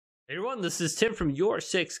Hey everyone, this is Tim from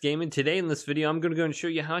YourSixGaming. Today in this video, I'm going to go and show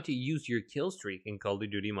you how to use your kill streak in Call of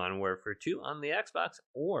Duty Modern Warfare 2 on the Xbox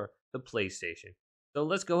or the PlayStation. So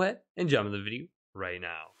let's go ahead and jump into the video right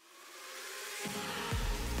now.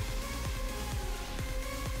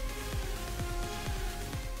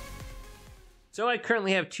 So I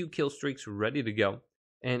currently have 2 kill streaks ready to go,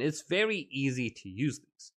 and it's very easy to use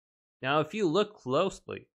these. Now if you look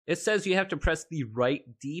closely, it says you have to press the right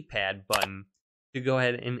D-pad button to go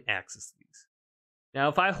ahead and access these. Now,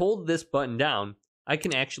 if I hold this button down, I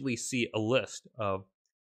can actually see a list of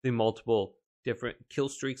the multiple different kill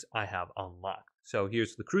streaks I have unlocked. So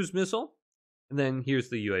here's the cruise missile, and then here's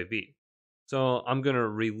the UAV. So I'm going to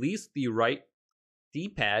release the right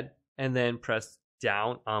D-pad and then press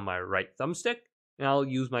down on my right thumbstick, and I'll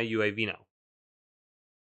use my UAV now.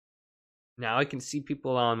 Now I can see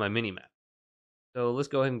people on my minimap. So let's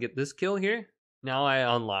go ahead and get this kill here. Now I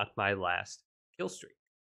unlocked my last kill streak.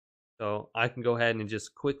 So I can go ahead and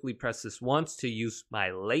just quickly press this once to use my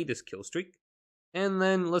latest kill streak. And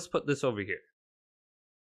then let's put this over here.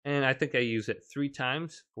 And I think I use it 3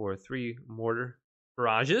 times for 3 mortar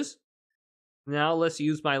barrages. Now let's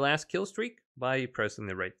use my last kill streak by pressing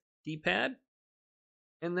the right D-pad.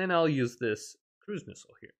 And then I'll use this cruise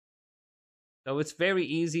missile here. So it's very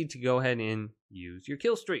easy to go ahead and use your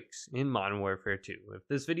kill streaks in Modern Warfare 2. If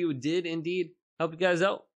this video did indeed help you guys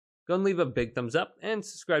out, go and leave a big thumbs up and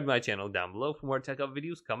subscribe to my channel down below for more tech up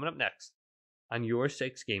videos coming up next on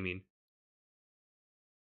YourSixGaming.